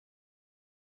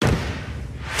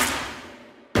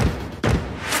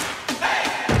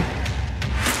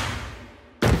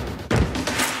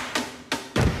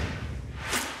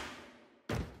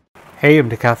Hey,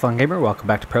 I'm Decathlon Gamer. Welcome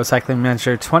back to Pro Cycling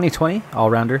Manager 2020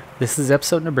 All-Rounder. This is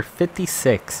episode number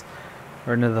 56.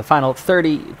 We're into the final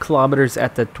 30 kilometers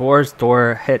at the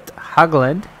Dwarsdor het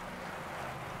Hageland.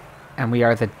 And we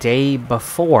are the day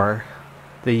before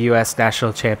the U.S.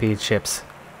 National Championships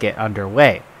get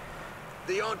underway.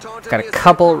 Got a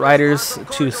couple riders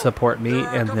to support me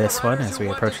in this one as we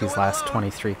approach these last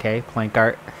 23k.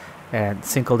 Plankart and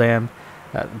Sinkeldam.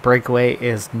 Breakaway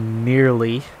is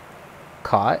nearly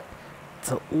caught. It's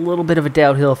a little bit of a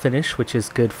downhill finish, which is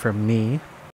good for me.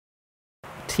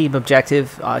 Team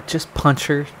objective, just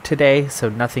puncher today, so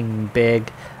nothing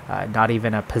big, not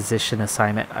even a position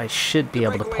assignment. I should be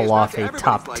able to pull off a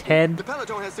top 10,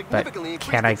 but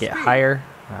can I get higher?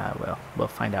 Well, we'll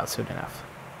find out soon enough.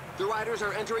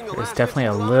 There's definitely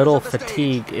a little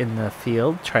fatigue in the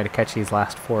field, trying to catch these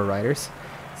last four riders,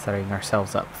 setting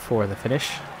ourselves up for the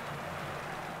finish.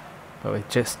 But with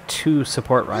just two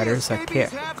support riders, I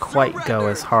can't quite go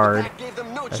as hard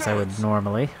as I would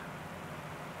normally.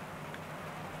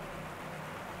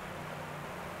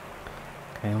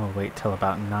 Okay, we'll wait till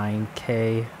about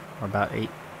 9k or about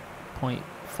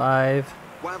 8.5.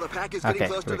 While the pack is getting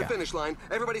close to the finish line,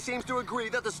 everybody seems to agree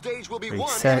that the stage will be won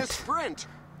in a sprint.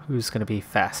 Who's going to be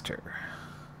faster?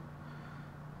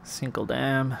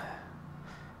 Sinkeldam,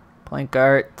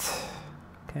 Plankart.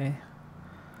 Okay.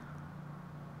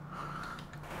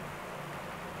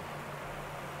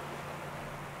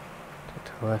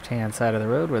 To the left-hand side of the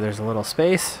road where there's a little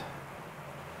space.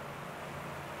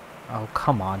 Oh,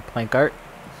 come on, Plankart.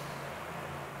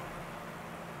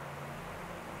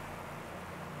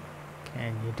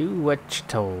 Can you do what you're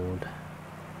told?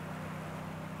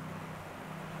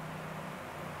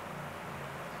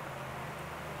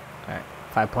 Alright,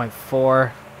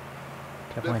 5.4.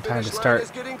 Definitely time to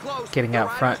start getting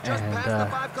out front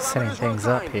and setting things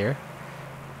up here.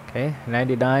 Okay,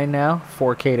 99 now,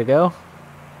 4k to go.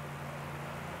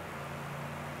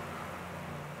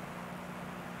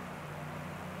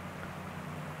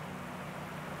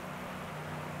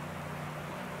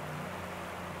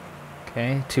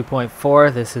 Okay,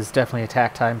 2.4. This is definitely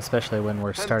attack time, especially when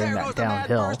we're starting that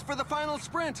downhill.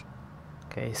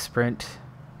 Okay, sprint.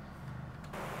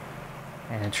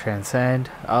 And transcend.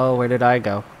 Oh, where did I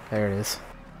go? There it is.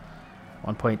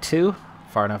 1.2.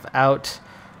 Far enough out.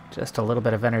 Just a little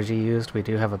bit of energy used. We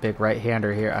do have a big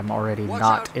right-hander here. I'm already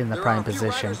not in the prime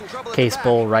position. Case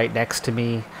Bull right next to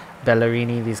me.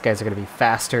 Bellerini. These guys are going to be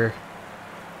faster.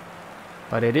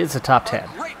 But it is a top 10.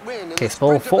 Case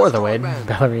Bull for the win.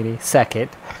 Bellerini second.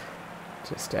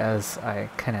 Just as I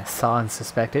kind of saw and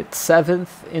suspected.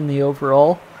 7th in the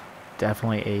overall.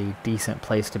 Definitely a decent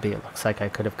place to be. It looks like I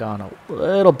could have gone a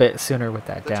little bit sooner with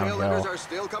that downhill.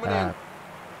 But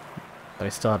I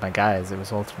still had my guys. It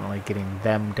was ultimately getting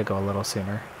them to go a little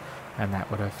sooner. And that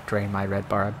would have drained my red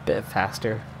bar a bit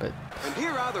faster. But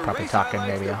probably talking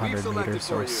maybe 100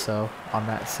 meters or so on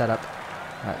that setup.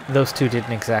 Those two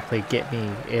didn't exactly get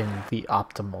me in the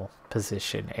optimal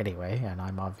position anyway, and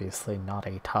I'm obviously not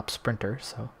a top sprinter,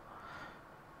 so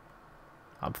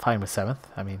I'm fine with 7th.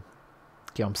 I mean,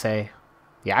 Guillaume Say,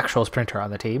 the actual sprinter on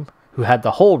the team, who had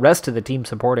the whole rest of the team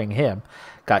supporting him,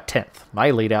 got 10th. My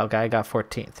lead-out guy got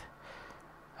 14th.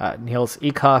 Niels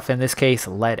Eekhoff, in this case,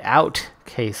 led out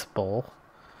Case Bull.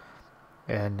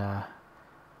 And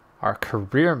our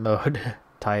career mode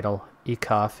title,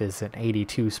 Eekhoff is an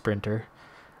 82 sprinter.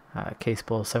 Case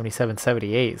Bull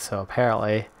 77-78, so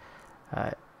apparently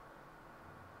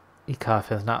Eekhoff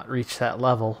has not reached that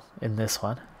level in this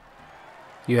one.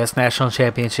 U.S. National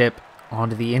Championship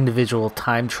onto the individual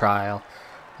time trial.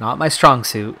 Not my strong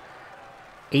suit.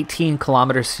 18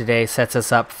 kilometers today sets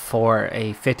us up for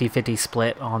a 50-50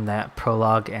 split on that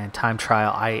prologue and time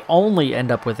trial. I only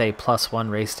end up with a +1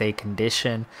 race day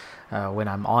condition when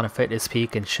I'm on a fitness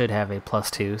peak and should have a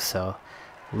 +2, so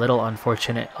little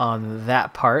unfortunate on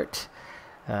that part.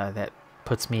 That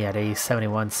puts me at a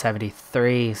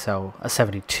 71-73, so a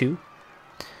 72.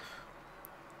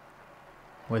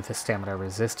 With the stamina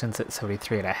resistance at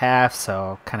 73.5,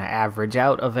 so kind of average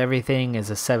out of everything is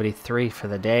a 73 for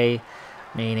the day,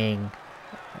 meaning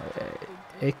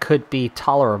it could be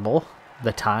tolerable,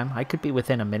 the time. I could be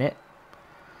within a minute,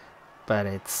 but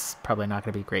it's probably not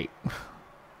going to be great.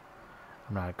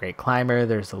 I'm not a great climber.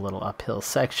 There's a little uphill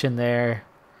section there.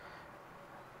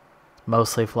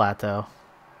 Mostly flat though.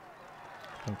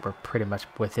 I think we're pretty much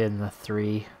within the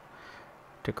 3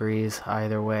 degrees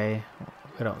either way.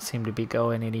 We don't seem to be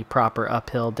going any proper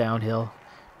uphill, downhill,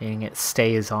 meaning it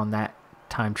stays on that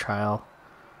time trial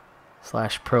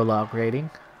 / prologue rating.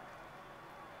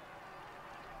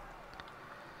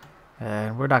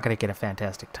 And we're not going to get a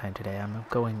fantastic time today. I'm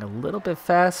going a little bit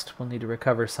fast. We'll need to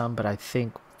recover some, but I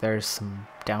think there's some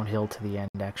downhill to the end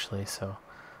actually, so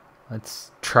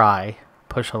let's try.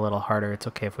 Push a little harder. It's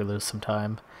okay if we lose some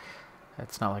time.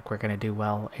 It's not like we're going to do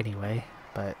well anyway,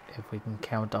 but if we can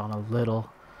count on a little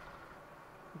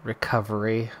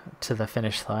recovery to the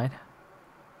finish line.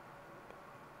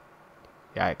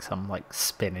 Yikes, I'm like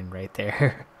spinning right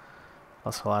there.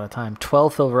 Lost a lot of time.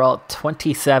 12th overall,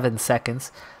 27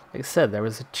 seconds. Like I said, there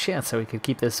was a chance that we could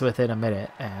keep this within a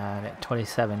minute, and at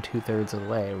 27, 2/3 of the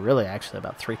way, really actually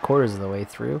about 3/4 of the way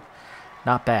through.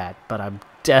 Not bad, but I'm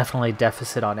definitely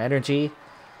deficit on energy.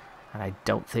 And I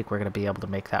don't think we're going to be able to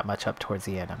make that much up towards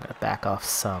the end. I'm going to back off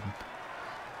some.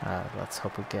 Let's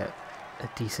hope we get a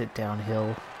decent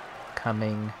downhill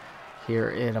coming here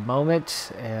in a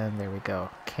moment. And there we go.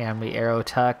 Can we aero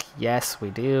tuck? Yes,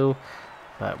 we do.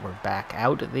 But we're back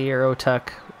out of the aero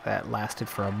tuck. That lasted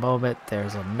for a moment.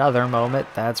 There's another moment.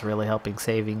 That's really helping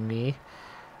saving me.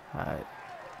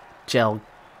 Gel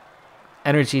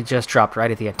energy just dropped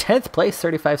right at the end. 10th place,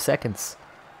 35 seconds.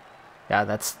 Yeah,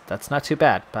 that's not too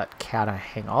bad, but can I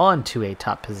hang on to a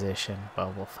top position?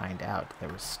 Well, we'll find out. There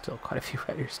was still quite a few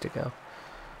riders to go.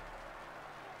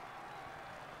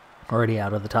 Already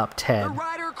out of the top 10. The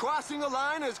rider crossing the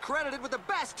line is credited with the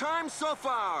best time so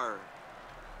far.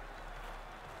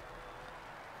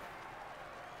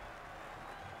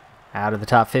 Out of the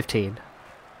top 15.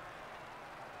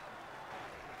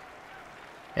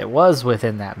 It was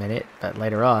within that minute, but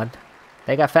later on,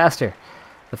 they got faster.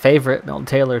 The favorite, Milton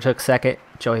Taylor, took second.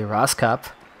 Joey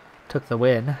Roskopf took the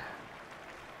win. I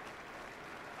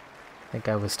think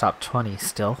I was top 20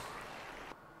 still.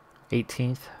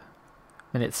 18th.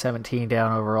 Minute 17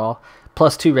 down overall.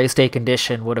 +2 race day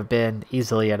condition would have been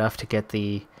easily enough to get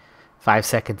the 5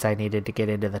 seconds I needed to get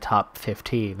into the top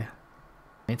 15.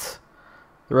 The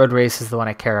road race is the one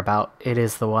I care about. It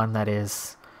is the one that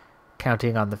is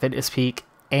counting on the fitness peak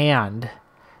and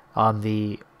on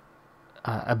the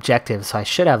objective, so I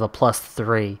should have a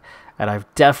 +3, and I've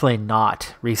definitely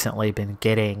not recently been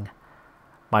getting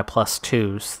my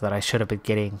 +2s that I should have been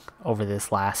getting over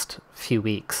this last few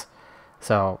weeks.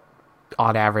 So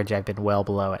on average, I've been well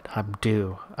below it. I'm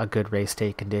due a good race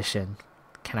day condition.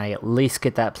 Can I at least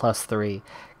get that +3?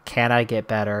 Can I get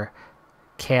better?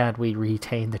 Can we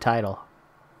retain the title?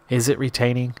 Is it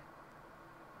retaining?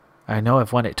 I know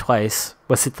I've won it twice.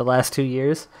 Was it the last 2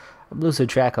 years? I'm losing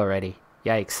track already.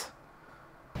 Yikes.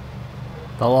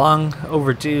 The long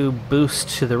overdue boost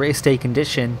to the race day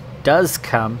condition does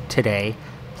come today.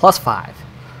 +5.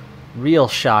 Real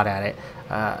shot at it.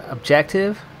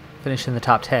 Objective, finish in the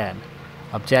top 10.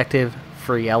 Objective,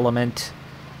 free element.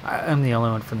 I'm the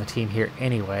only one from the team here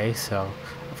anyway, so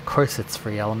of course it's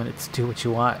free element. It's do what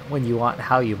you want, when you want,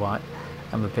 how you want.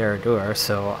 I'm a Barradour,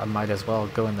 so I might as well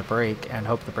go in the break and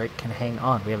hope the break can hang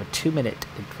on. We have a 2-minute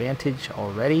advantage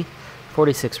already.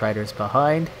 46 riders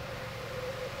behind.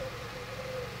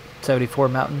 74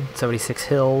 mountain, 76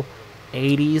 hill,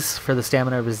 80s for the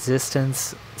stamina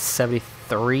resistance,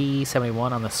 73,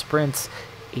 71 on the sprints,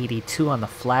 82 on the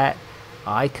flat.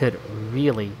 I could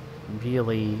really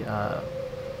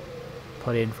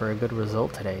put in for a good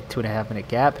result today. 2.5 minute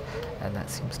gap, and that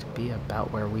seems to be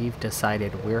about where we've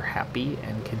decided we're happy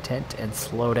and content and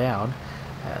slow down.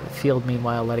 The field,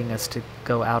 meanwhile, letting us to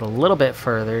go out a little bit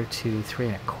further to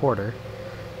 3.25,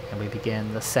 and we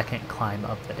begin the second climb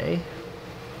of the day.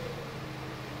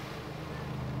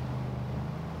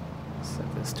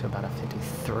 Set this to about a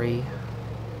 53.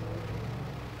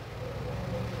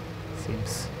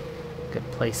 Seems a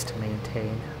good place to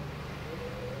maintain.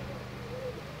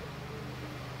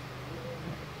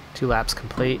 2 laps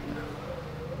complete.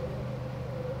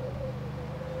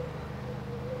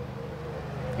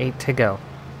 8 to go.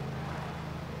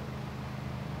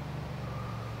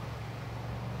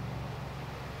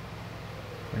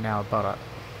 We're now about a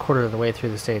quarter of the way through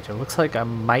the stage. It looks like I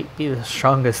might be the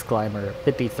strongest climber.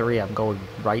 53, I'm going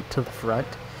right to the front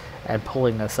and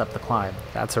pulling this up the climb.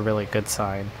 That's a really good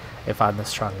sign if I'm the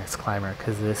strongest climber,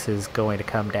 because this is going to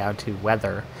come down to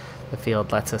whether the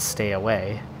field lets us stay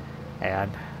away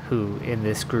and who in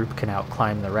this group can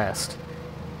outclimb the rest.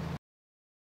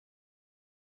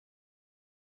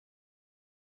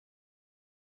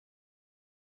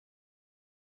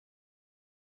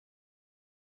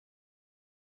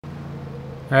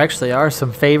 There actually are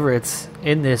some favorites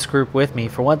in this group with me.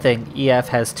 For one thing, EF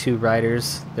has 2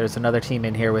 riders. There's another team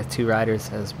in here with 2 riders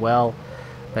as well.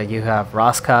 But you have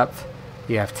Roskopf,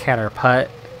 you have Tanner Putt,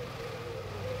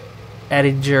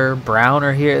 Edinger, Brown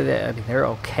are here. I mean, they're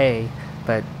okay,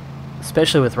 but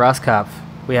especially with Roskopf,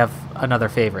 we have another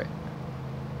favorite.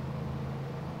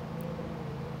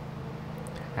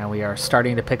 And we are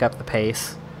starting to pick up the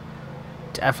pace.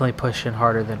 definitely pushing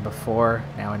harder than before,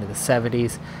 now into the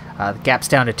 70s. The gap's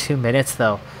down to 2 minutes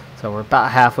though, so we're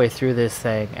about halfway through this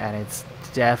thing, and it's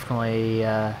definitely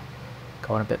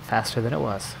going a bit faster than it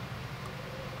was.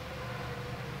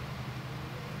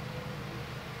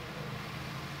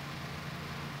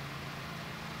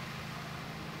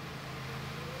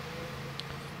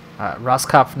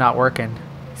 Roskopf not working.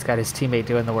 He's got his teammate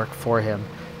doing the work for him.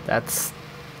 That's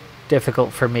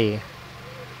difficult for me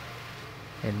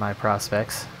in my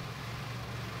prospects.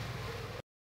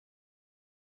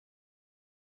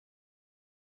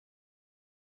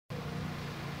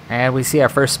 And we see our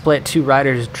first split. 2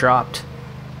 riders dropped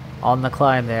on the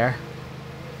climb there.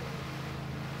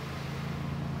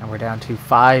 And we're down to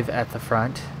 5 at the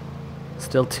front.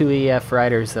 Still 2 EF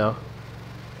riders though.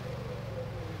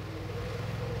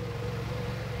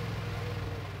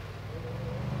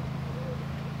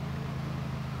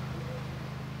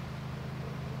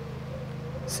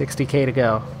 $60K to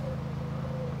go.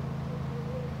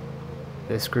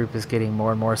 This group is getting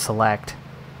more and more select.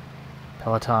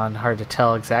 Peloton, hard to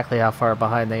tell exactly how far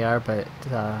behind they are, but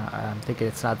I'm thinking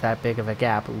it's not that big of a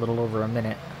gap, a little over a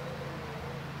minute.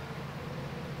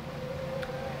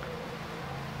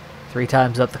 3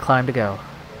 times up the climb to go.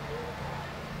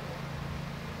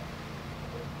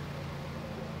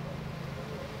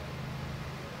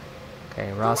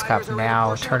 Okay, Roskopf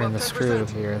now turning the screw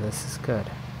here. This is good,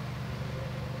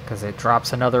 because it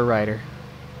drops another rider.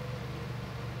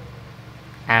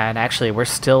 And actually, we're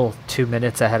still 2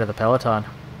 minutes ahead of the Peloton.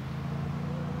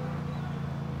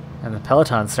 And the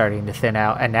Peloton's starting to thin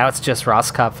out. And now it's just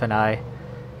Roskopf and I.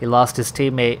 He lost his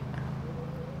teammate.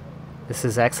 This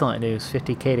is excellent news.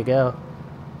 50K to go.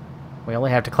 We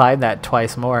only have to climb that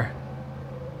twice more.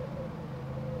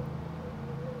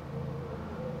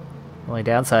 Only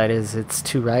downside is it's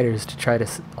 2 riders to try to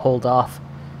hold off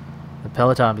the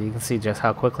Peloton. But you can see just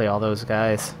how quickly all those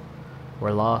guys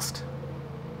were lost.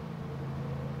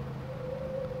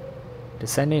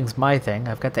 Descending's my thing.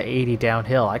 I've got the 80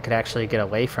 downhill. I could actually get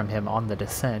away from him on the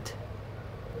descent.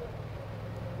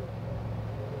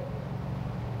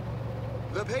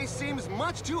 The pace seems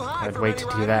much too high. I'd wait to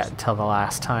do that until the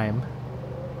last time.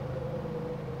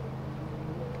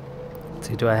 Let's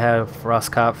see, do I have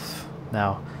Roskopf?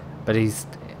 No. But he's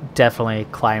definitely a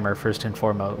climber first and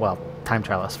foremost. Well, time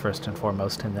trialist first and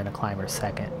foremost, and then a climber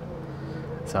second.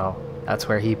 So that's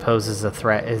where he poses a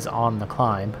threat, is on the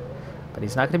climb. But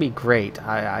he's not going to be great.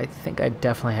 I think I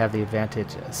definitely have the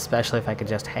advantage, especially if I could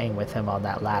just hang with him on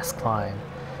that last climb.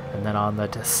 And then on the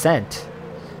descent,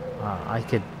 I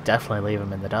could definitely leave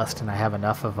him in the dust, and I have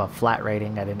enough of a flat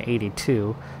rating at an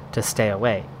 82 to stay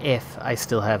away, if I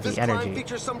still have the energy.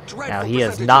 Now, he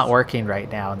is not working right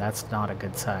now, and that's not a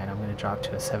good sign. I'm going to drop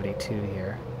to a 72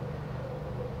 here.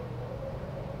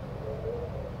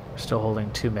 We're still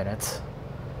holding 2 minutes.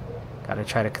 Gotta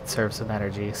try to conserve some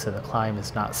energy so the climb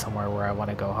is not somewhere where I want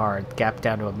to go hard. Gap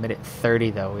down to a minute 30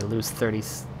 though. We lose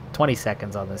 20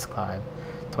 seconds on this climb.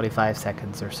 25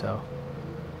 seconds or so.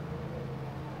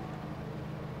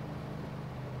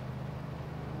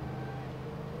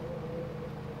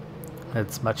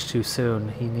 It's much too soon.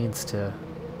 He needs to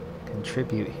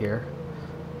contribute here.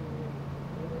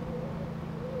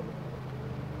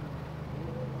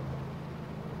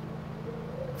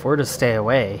 If we're to stay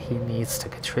away, he needs to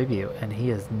contribute, and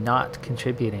he is not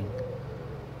contributing.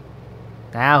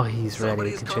 Now he's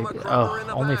ready to contribute. Oh,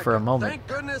 only for a moment. Thank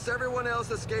goodness everyone else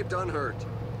escaped unhurt.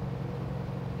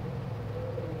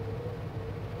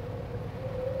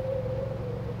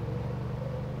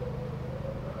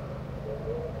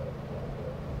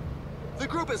 The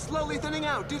group is slowly thinning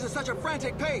out due to such a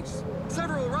frantic pace.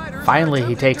 Several riders finally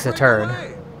he takes a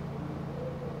turn.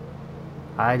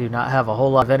 I do not have a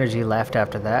whole lot of energy left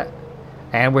after that.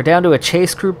 And we're down to a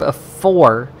chase group of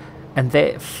 4, and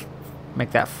they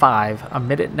make that 5, a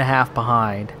minute and a half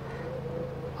behind.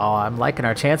 Oh, I'm liking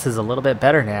our chances a little bit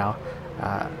better now.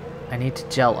 I need to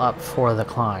gel up for the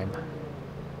climb,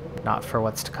 not for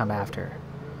what's to come after,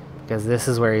 because this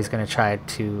is where he's going to try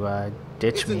to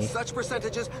ditch me. It's in such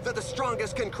percentages that the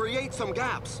strongest can create some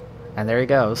gaps. And there he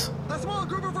goes. A small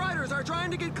group of riders are trying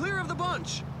to get clear of the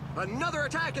bunch. Another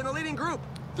attack in the leading group.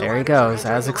 There he goes,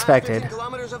 as expected.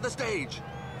 Kilometers of the stage.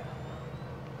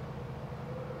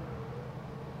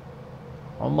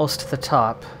 Almost to the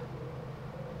top.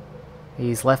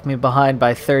 He's left me behind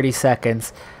by 30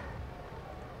 seconds.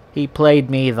 He played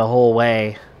me the whole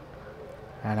way,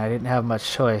 and I didn't have much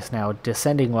choice. Now,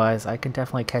 descending wise, I can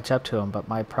definitely catch up to him, but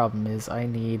my problem is I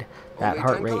need that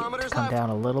heart rate to come down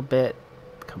a little bit.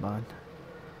 Come on.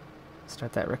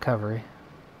 Start that recovery.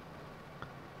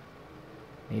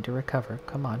 Need to recover.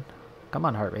 Come on. Come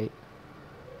on, heart rate.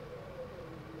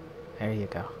 There you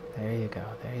go. There you go.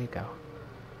 There you go.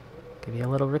 Give me a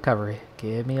little recovery.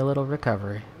 Give me a little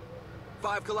recovery.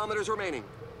 5 kilometers remaining.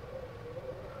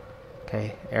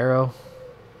 Okay, arrow.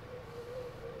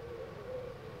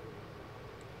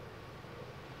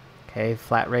 Okay,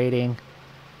 flat rating.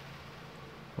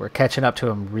 We're catching up to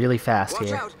him really fast Watch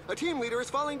here. out. A team leader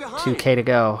is falling behind. 2K to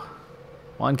go.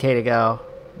 1K to go.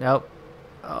 Nope.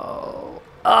 Oh,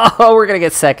 we're going to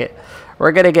get second.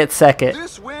 We're going to get second.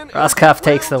 Roscoff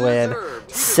takes the win.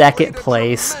 Second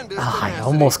place. Oh, I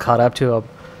almost caught up to him.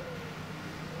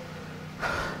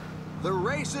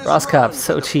 Roscoff,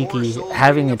 so cheeky.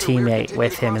 Having a teammate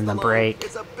with him in the break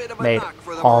made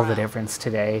all the difference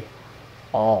today.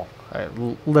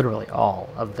 Literally all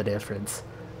of the difference.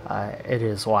 It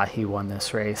is why he won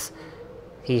this race.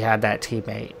 He had that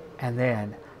teammate. And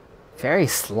then, very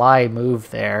sly move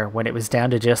there when it was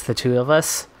down to just the two of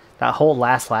us. That whole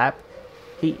last lap,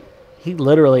 he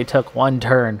literally took one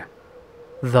turn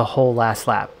the whole last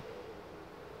lap.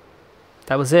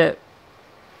 That was it.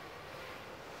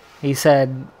 He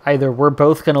said, either we're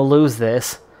both going to lose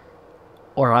this,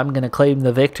 or I'm going to claim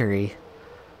the victory.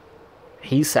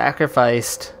 He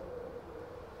sacrificed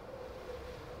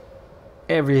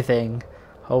everything,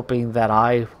 hoping that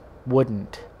I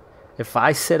wouldn't. If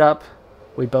I sit up,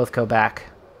 we both go back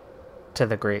to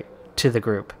the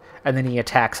group. And then he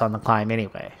attacks on the climb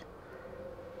anyway,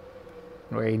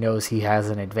 where he knows he has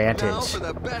an advantage. Now for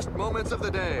the best moments of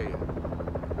the day.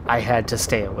 I had to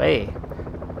stay away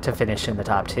to finish in the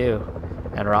top two.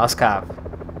 And Roscoff,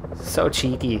 so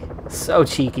cheeky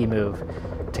move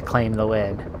to claim the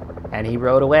win. And he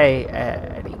rode away,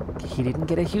 and he didn't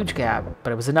get a huge gap,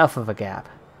 but it was enough of a gap.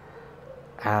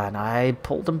 And I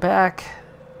pulled him back.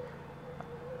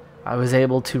 I was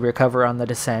able to recover on the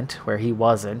descent where he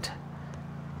wasn't.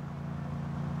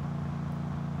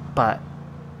 But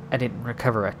I didn't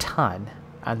recover a ton.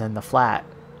 And then the flat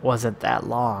wasn't that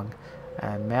long.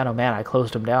 And man, oh man, I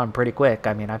closed him down pretty quick.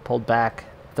 I mean, I pulled back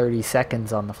 30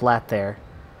 seconds on the flat there.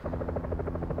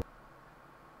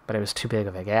 But it was too big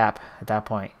of a gap at that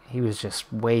point. He was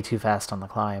just way too fast on the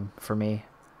climb for me.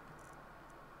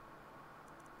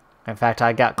 In fact,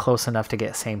 I got close enough to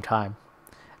get same time.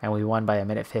 And we won by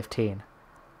 1:15.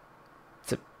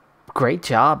 It's a great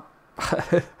job.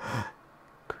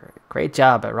 Great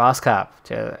job at Roscoff.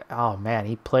 Oh man,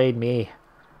 he played me.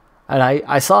 And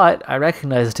I saw it, I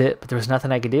recognized it, but there was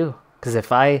nothing I could do. Because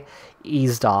if I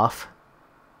eased off,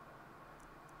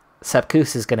 Sepp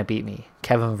Kuss is going to beat me.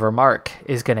 Kevin Vermark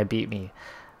is going to beat me.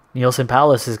 Nielsen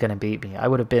Palace is going to beat me. I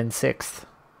would have been 6th.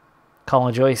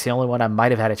 Colin Joyce, the only one I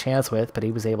might have had a chance with, but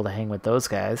he was able to hang with those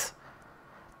guys.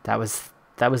 That was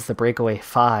the breakaway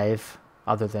 5,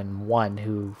 other than one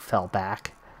who fell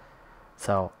back.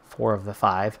 So 4 of the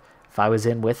 5. If I was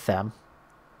in with them,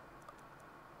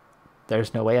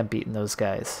 there's no way I'm beating those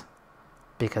guys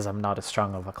because I'm not as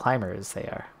strong of a climber as they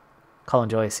are. Colin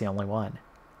Joyce, the only one.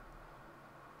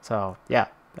 So, yeah,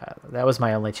 that was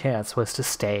my only chance, was to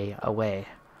stay away.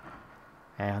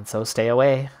 And so stay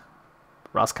away.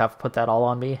 Roscoff put that all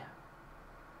on me.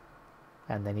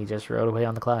 And then he just rode away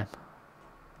on the climb.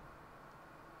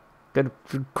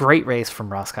 Great race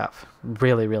from Roscoff.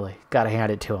 Really, really. Got to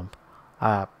hand it to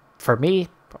him. For me,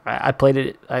 I played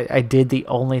it. I did the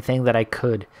only thing that I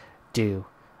could do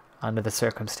under the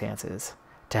circumstances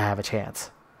to have a chance.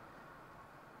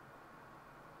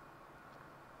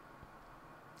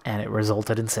 And it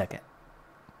resulted in second.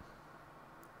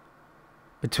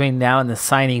 Between now and the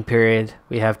signing period,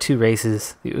 we have 2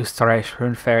 races, the Österreich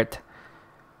Rundfahrt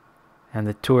and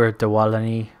the Tour de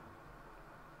Wallonie.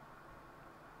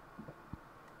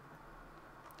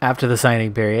 After the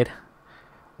signing period,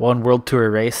 1 World Tour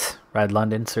race, Ride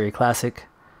London, Surrey Classic,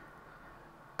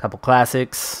 a couple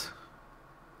classics,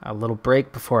 a little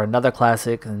break before another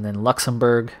classic, and then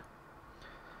Luxembourg,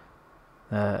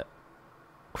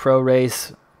 Crow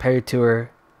race, Perry Tour,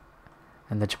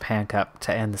 and the Japan Cup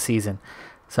to end the season.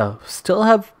 So still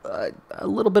have a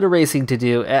little bit of racing to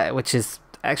do, which is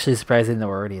actually surprising that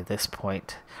we're already at this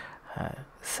point.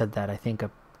 Said that I think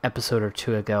an episode or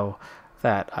 2 ago,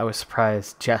 that I was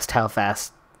surprised just how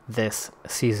fast this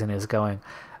season is going.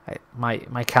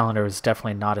 My calendar is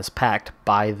definitely not as packed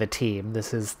by the team.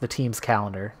 This is the team's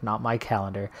calendar, not my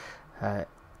calendar. I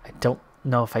don't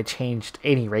know if I changed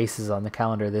any races on the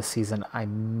calendar this season. I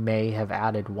may have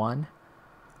added 1.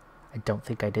 I don't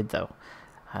think I did, though.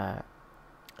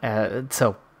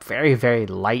 So very, very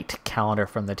light calendar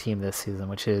from the team this season,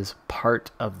 which is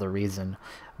part of the reason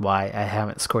why I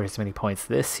haven't scored as many points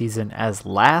this season as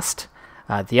last.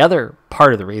 The other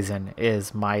part of the reason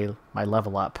is my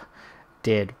level up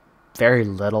did very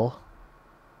little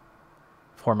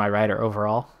for my rider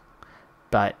overall,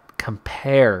 but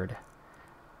compared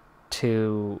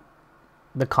to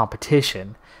the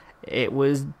competition, it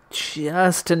was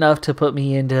just enough to put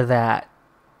me into that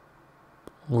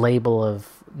label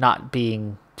of not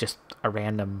being just a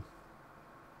random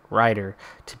rider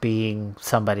to being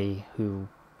somebody who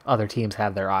other teams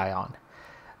have their eye on.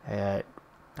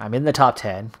 I'm in the top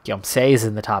 10. Guillaume is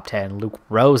in the top 10. Luke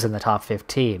Rowe's in the top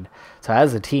 15. So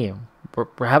as a team,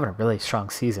 we're having a really strong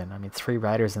season. I mean, 3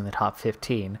 riders in the top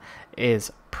 15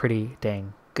 is pretty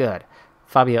dang good.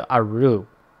 Fabio Aru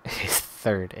is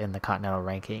 3rd in the Continental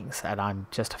rankings, and I'm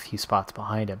just a few spots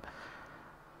behind him.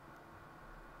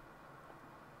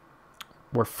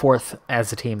 We're 4th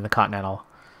as a team in the Continental.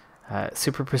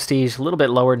 Super Prestige, a little bit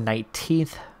lower,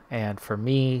 19th. And for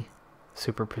me,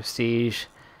 Super Prestige,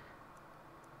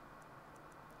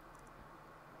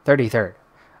 33rd.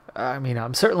 I mean,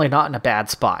 I'm certainly not in a bad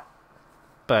spot,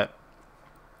 but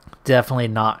definitely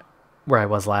not where I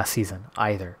was last season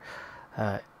either.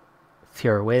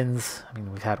 Fewer wins. I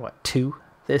mean, we've had, 2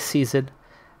 this season,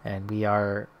 and we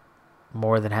are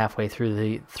more than halfway through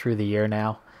the year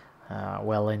now,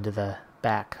 well into the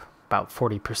back, about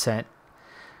 40%.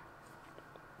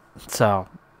 So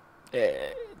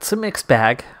it's a mixed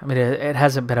bag. I mean, it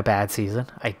hasn't been a bad season.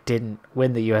 I didn't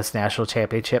win the U.S. National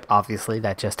Championship. Obviously,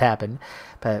 that just happened.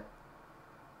 But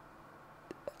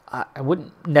I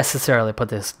wouldn't necessarily put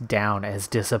this down as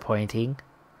disappointing.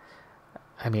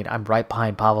 I mean, I'm right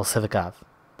behind Pavel Sivakov,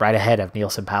 right ahead of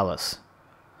Nielsen Paulus.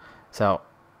 So,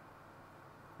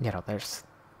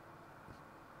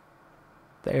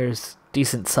 there's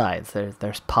decent signs.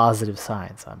 There's positive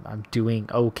signs. I'm doing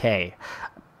okay.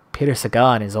 Peter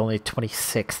Sagan is only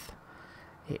 26th.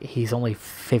 He's only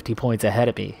 50 points ahead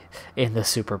of me in the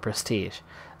Super Prestige.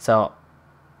 So,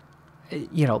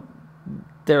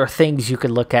 there are things you could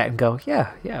look at and go,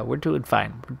 yeah, we're doing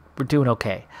fine. We're doing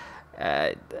okay.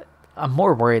 I'm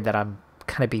more worried that I'm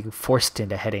kind of being forced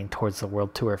into heading towards the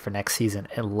World Tour for next season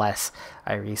unless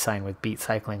I re-sign with Beat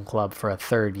Cycling Club for a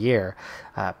 3rd year.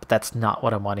 But that's not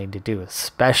what I'm wanting to do,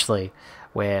 especially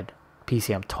when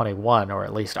PCM20, or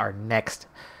at least our next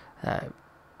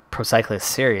Pro Cyclist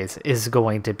series, is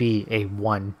going to be a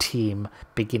 1-team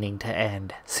beginning to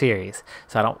end series.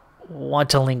 So I don't want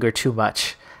to linger too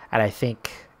much, and I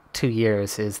think 2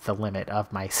 years is the limit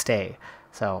of my stay.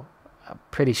 So I'm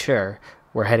pretty sure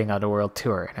we're heading on the World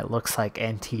Tour, and it looks like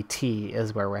NTT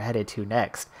is where we're headed to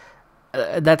next.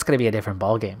 That's going to be a different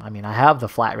ballgame. I mean, I have the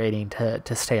flat rating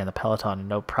to stay in the peloton,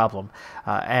 no problem.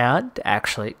 And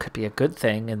actually, it could be a good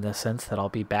thing in the sense that I'll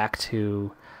be back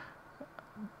to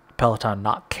peloton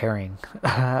not caring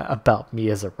about me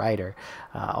as a rider.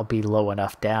 I'll be low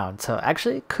enough down. So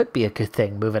actually, it could be a good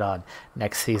thing moving on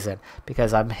next season,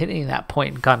 because I'm hitting that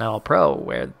point in Continental Pro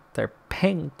where they're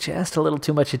paying just a little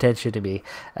too much attention to me,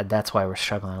 and that's why we're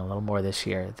struggling a little more this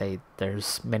year.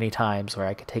 There's many times where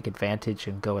I could take advantage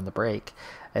and go in the break,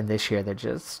 and this year they're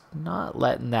just not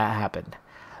letting that happen.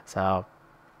 So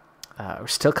we're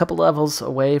still a couple levels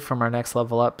away from our next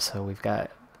level up, so we've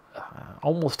got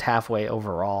almost halfway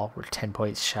overall. We're 10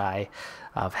 points shy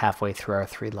of halfway through our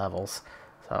 3 levels,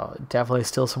 so definitely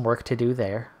still some work to do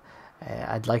there.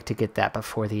 I'd like to get that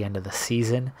before the end of the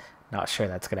season. Not sure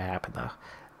that's going to happen though.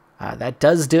 That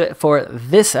does do it for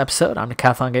this episode. I'm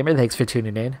Decathlon Gamer. Thanks for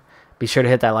tuning in. Be sure to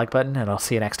hit that like button, and I'll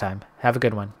see you next time. Have a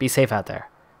good one. Be safe out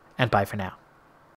there, and bye for now.